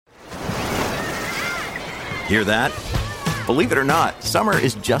Hear that? Believe it or not, summer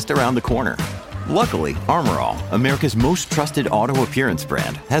is just around the corner. Luckily, Armor All, America's most trusted auto appearance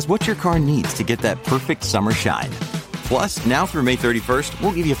brand, has what your car needs to get that perfect summer shine. Plus, now through May 31st,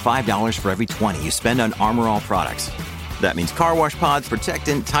 we'll give you $5 for every $20 you spend on Armor All products. That means car wash pods,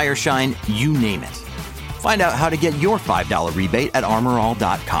 protectant, tire shine, you name it. Find out how to get your $5 rebate at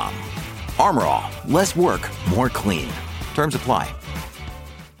armorall.com. Armor All, less work, more clean. Terms apply.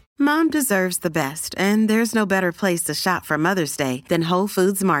 Mom deserves the best, and there's no better place to shop for Mother's Day than Whole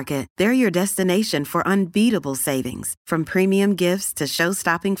Foods Market. They're your destination for unbeatable savings, from premium gifts to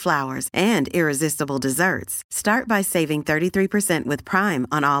show-stopping flowers and irresistible desserts. Start by saving 33% with Prime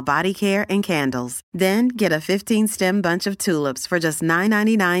on all body care and candles. Then get a 15-stem bunch of tulips for just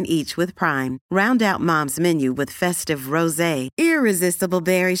 $9.99 each with Prime. Round out Mom's menu with festive rosé, irresistible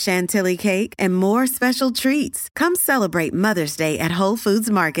berry chantilly cake, and more special treats. Come celebrate Mother's Day at Whole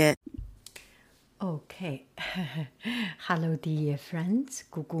Foods Market. Okay. Hello, dear friends.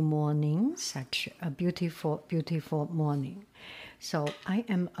 Good morning. Such a beautiful, beautiful morning. So I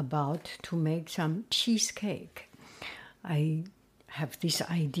am about to make some cheesecake. I have this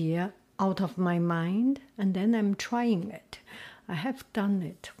idea out of my mind, and then I'm trying it. I have done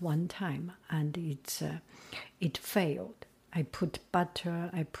it one time, and it failed. I put butter,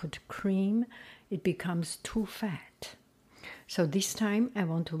 I put cream. It becomes too fat. So this time I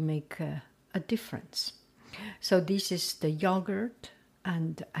want to make a difference. So this is the yogurt,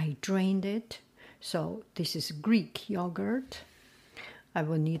 and I drained it. So this is Greek yogurt. I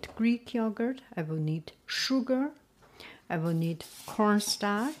will need Greek yogurt. I will need sugar. I will need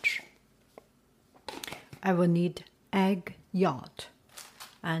cornstarch. I will need egg yolk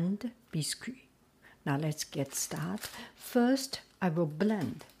and biscuit. Now let's get started. First, I will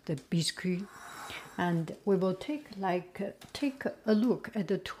blend the biscuit, and we will take a look at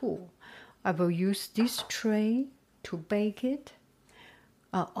the tool. I will use this tray to bake it.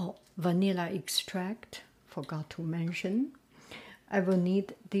 Vanilla extract, forgot to mention. I will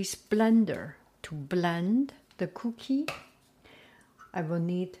need this blender to blend the cookie. I will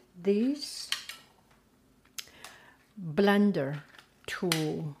need this blender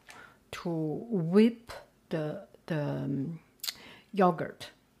to whip the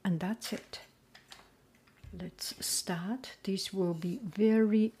yogurt, and that's it. Let's start. This will be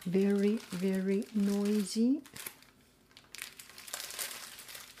very, very, very noisy.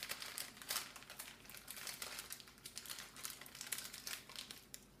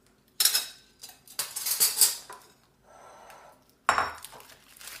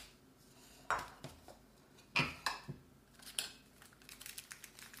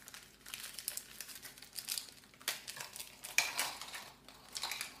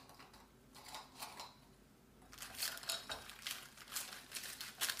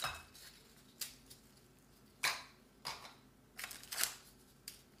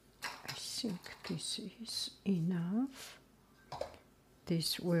 I think this is enough.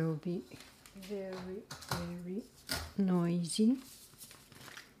 This will be very, very noisy.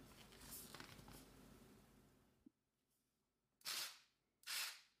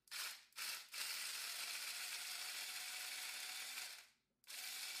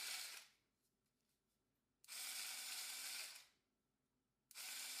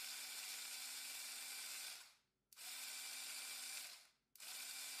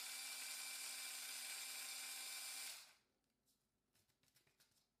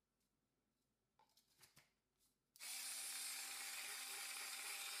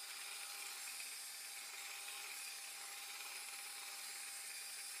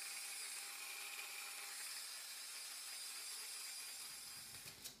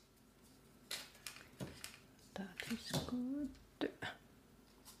 That is good.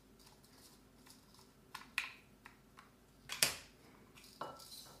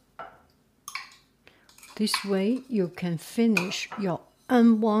 This way you can finish your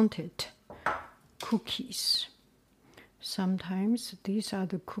unwanted cookies. Sometimes these are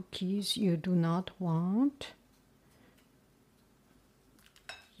the cookies you do not want.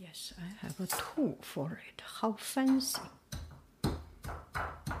 Yes, I have a tool for it. How fancy.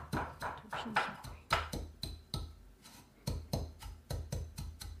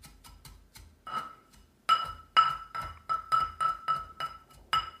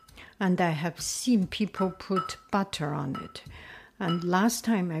 And I have seen people put butter on it. And last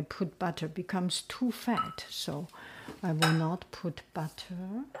time I put butter, becomes too fat. So I will not put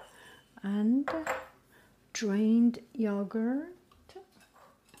butter. And drained yogurt.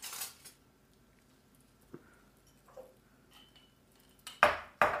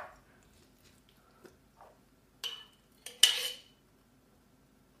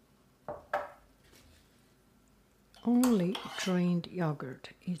 only drained yogurt.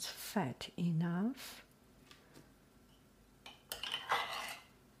 It's fat enough.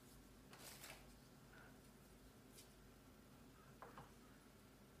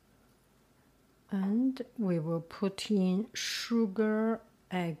 And we will put in sugar,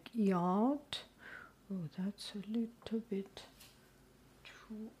 egg yolk. Oh, that's a little bit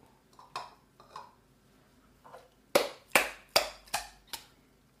too.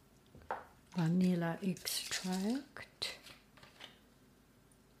 Vanilla extract,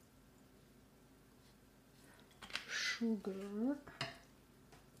 sugar,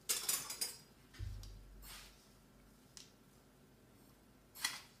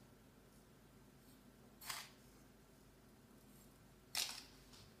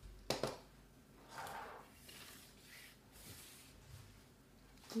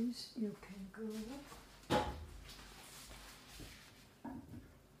 this you can go.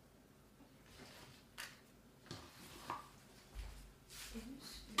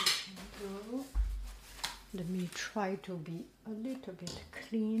 Let me try to be a little bit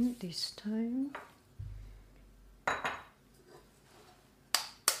clean this time.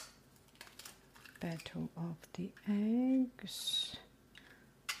 Battle of the eggs.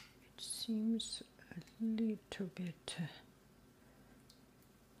 It seems a little bit.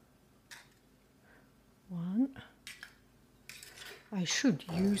 One. I should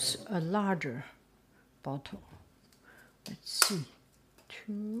use a larger bottle. Let's see.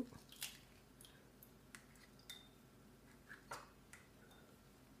 2.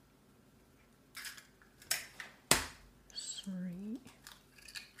 3.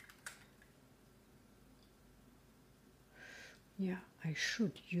 Yeah, I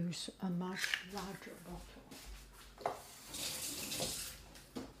should use a much larger bottle.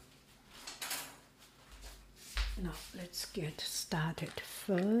 Now let's get started.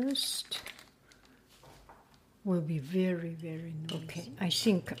 First, will be very, very noisy. Okay, I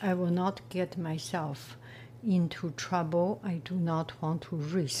think I will not get myself into trouble. I do not want to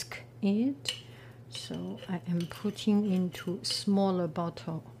risk it. So I am putting into smaller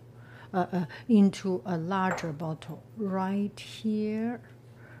bottle, into a larger bottle right here,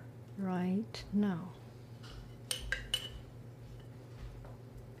 right now.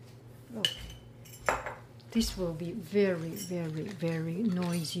 Okay. This will be very, very, very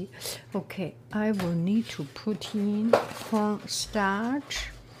noisy. Okay, I will need to put in cornstarch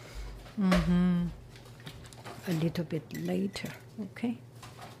a little bit later, okay?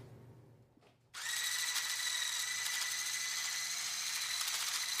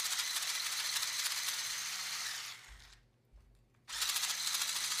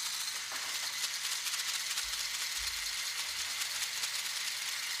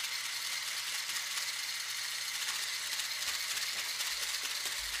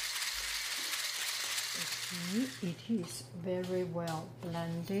 It is very well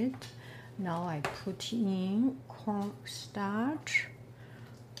blended. Now I put in cornstarch,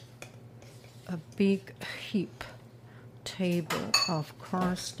 a big heap table of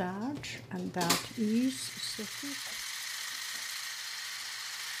cornstarch, and that is sufficient.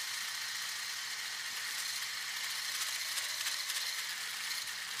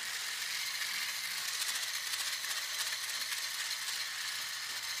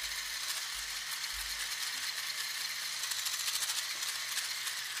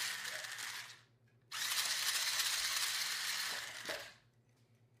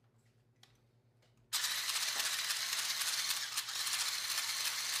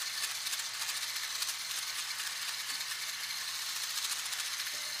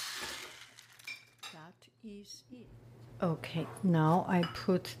 Is it. Okay, now I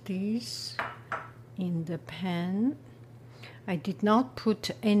put this in the pan. I did not put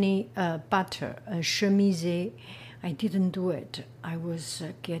any butter, chemise. I didn't do it. I was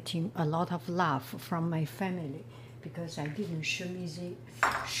getting a lot of laugh from my family because I didn't chemise.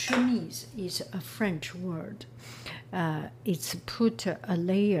 Chemise is a French word. It's put a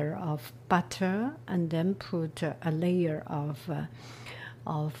layer of butter and then put a layer of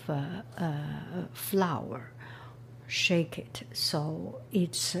flour, shake it. So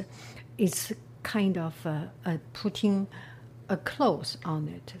it's kind of putting a cloth on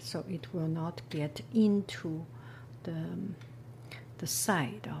it, so it will not get into the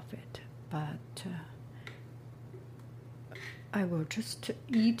side of it. But I will just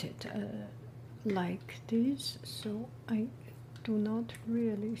eat it like this. So I do not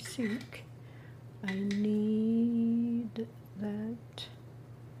really think I need that.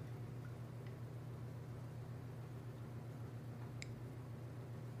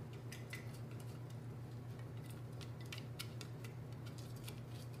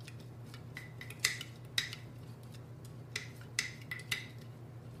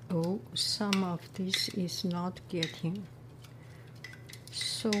 some of this is not getting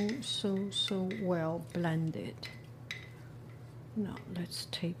so well blended. Now let's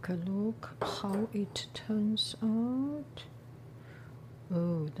take a look how it turns out.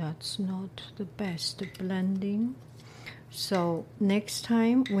 Oh, that's not the best blending. So next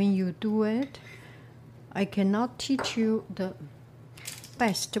time when you do it, I cannot teach you the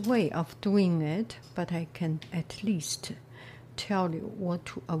best way of doing it, but I can at least tell you what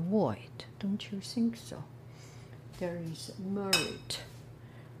to avoid. Don't you think so? There is merit,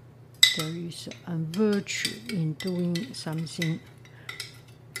 there is a virtue in doing something,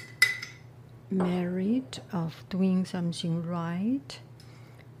 merit of doing something right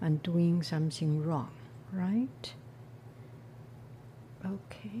and doing something wrong, right?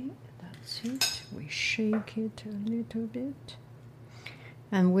 Okay, that's it. We shake it a little bit.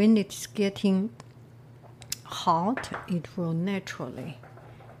 And when it's getting hot, it will naturally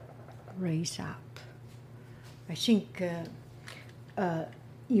raise up. I think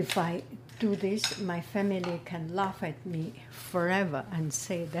if I do this, my family can laugh at me forever and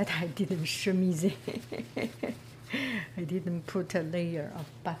say that I didn't chemise. I didn't put a layer of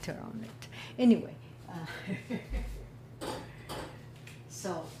butter on it. Anyway,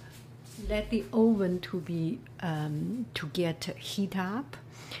 so let the oven to be to get heat up,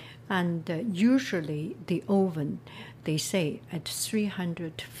 and usually the oven, they say at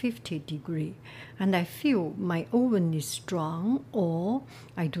 350 degree, and I feel my oven is strong, or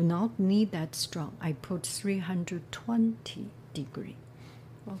I do not need that strong. I put 320 degree.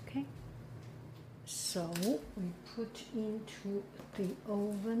 Okay. So we put into the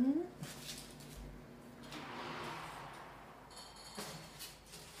oven.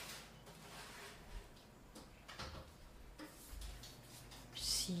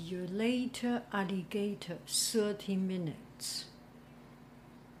 See you later, alligator, 30 minutes.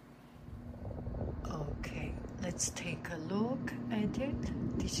 Okay, let's take a look at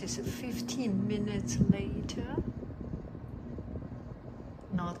it. This is 15 minutes later.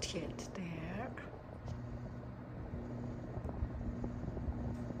 Not yet there.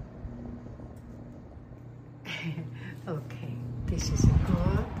 Okay, this is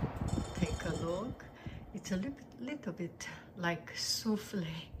good. Take a look. It's a little bit like souffle.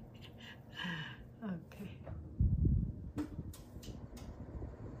 Okay. And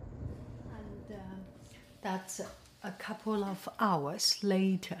that's a couple of hours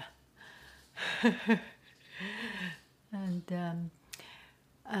later. And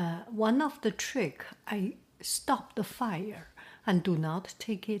one of the trick, I stop the fire and do not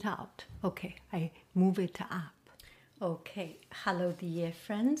take it out. Okay, I move it up. Okay, hello dear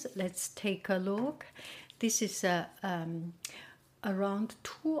friends, let's take a look. This is around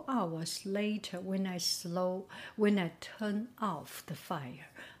 2 hours later when I turn off the fire.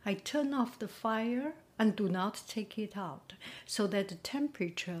 I turn off the fire and do not take it out, so that the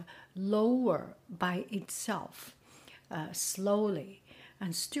temperature lower by itself slowly,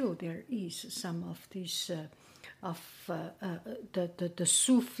 and still there is some of this the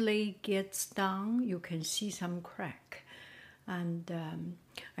souffle gets down. You can see some crack, and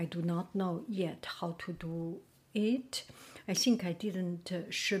I do not know yet how to do it. I think I didn't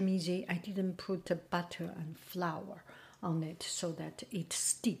chemise. I didn't put butter and flour on it so that it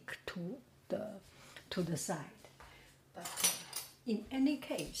stick to the side. But in any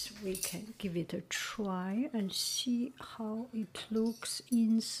case, we can give it a try and see how it looks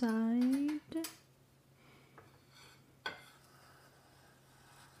inside.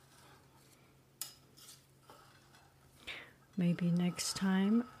 Maybe next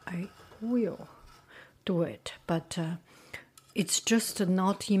time I will do it, but it's just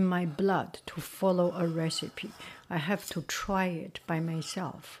not in my blood to follow a recipe. I have to try it by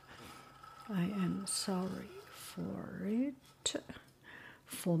myself. I am sorry for it,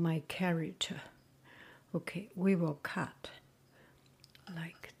 for my character. Okay, we will cut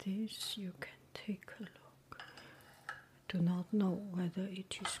like this. You can take a look. Do not know whether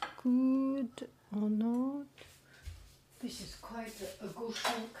it is good or not. This is quite a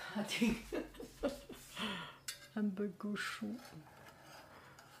gouchon cutting. And the gouchon.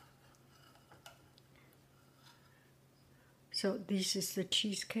 So this is the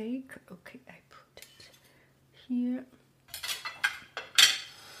cheesecake. Okay, I put it here.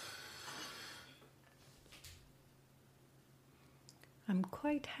 I'm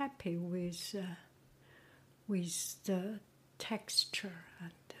quite happy with the texture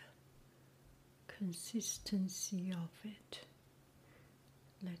and consistency of it.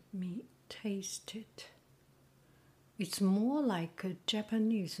 Let me taste it. It's more like a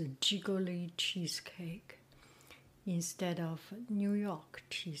Japanese jigoli cheesecake instead of New York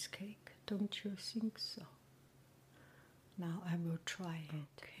cheesecake. Don't you think so? Now I will try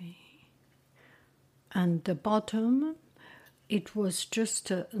it. Okay. And the bottom, it was just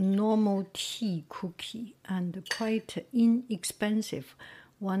a normal tea cookie and quite inexpensive.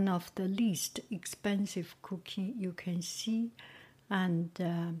 One of the least expensive cookie you can see. And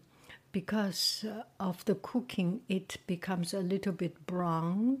because of the cooking, it becomes a little bit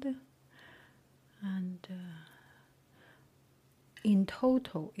browned. And in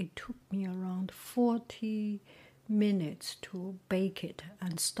total, it took me around 40 minutes to bake it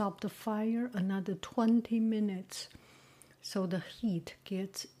and stop the fire, another 20 minutes. So the heat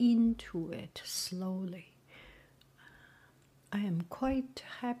gets into it slowly. I am quite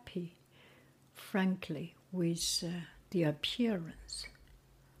happy, frankly, with the appearance.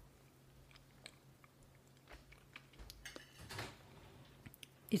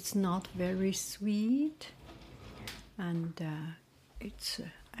 It's not very sweet, and it's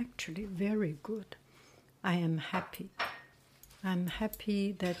actually very good. I am happy. I'm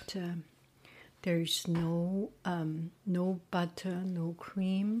happy that there is no butter, no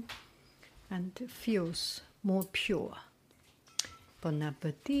cream, and it feels more pure. Buon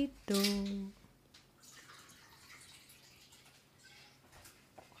appetito!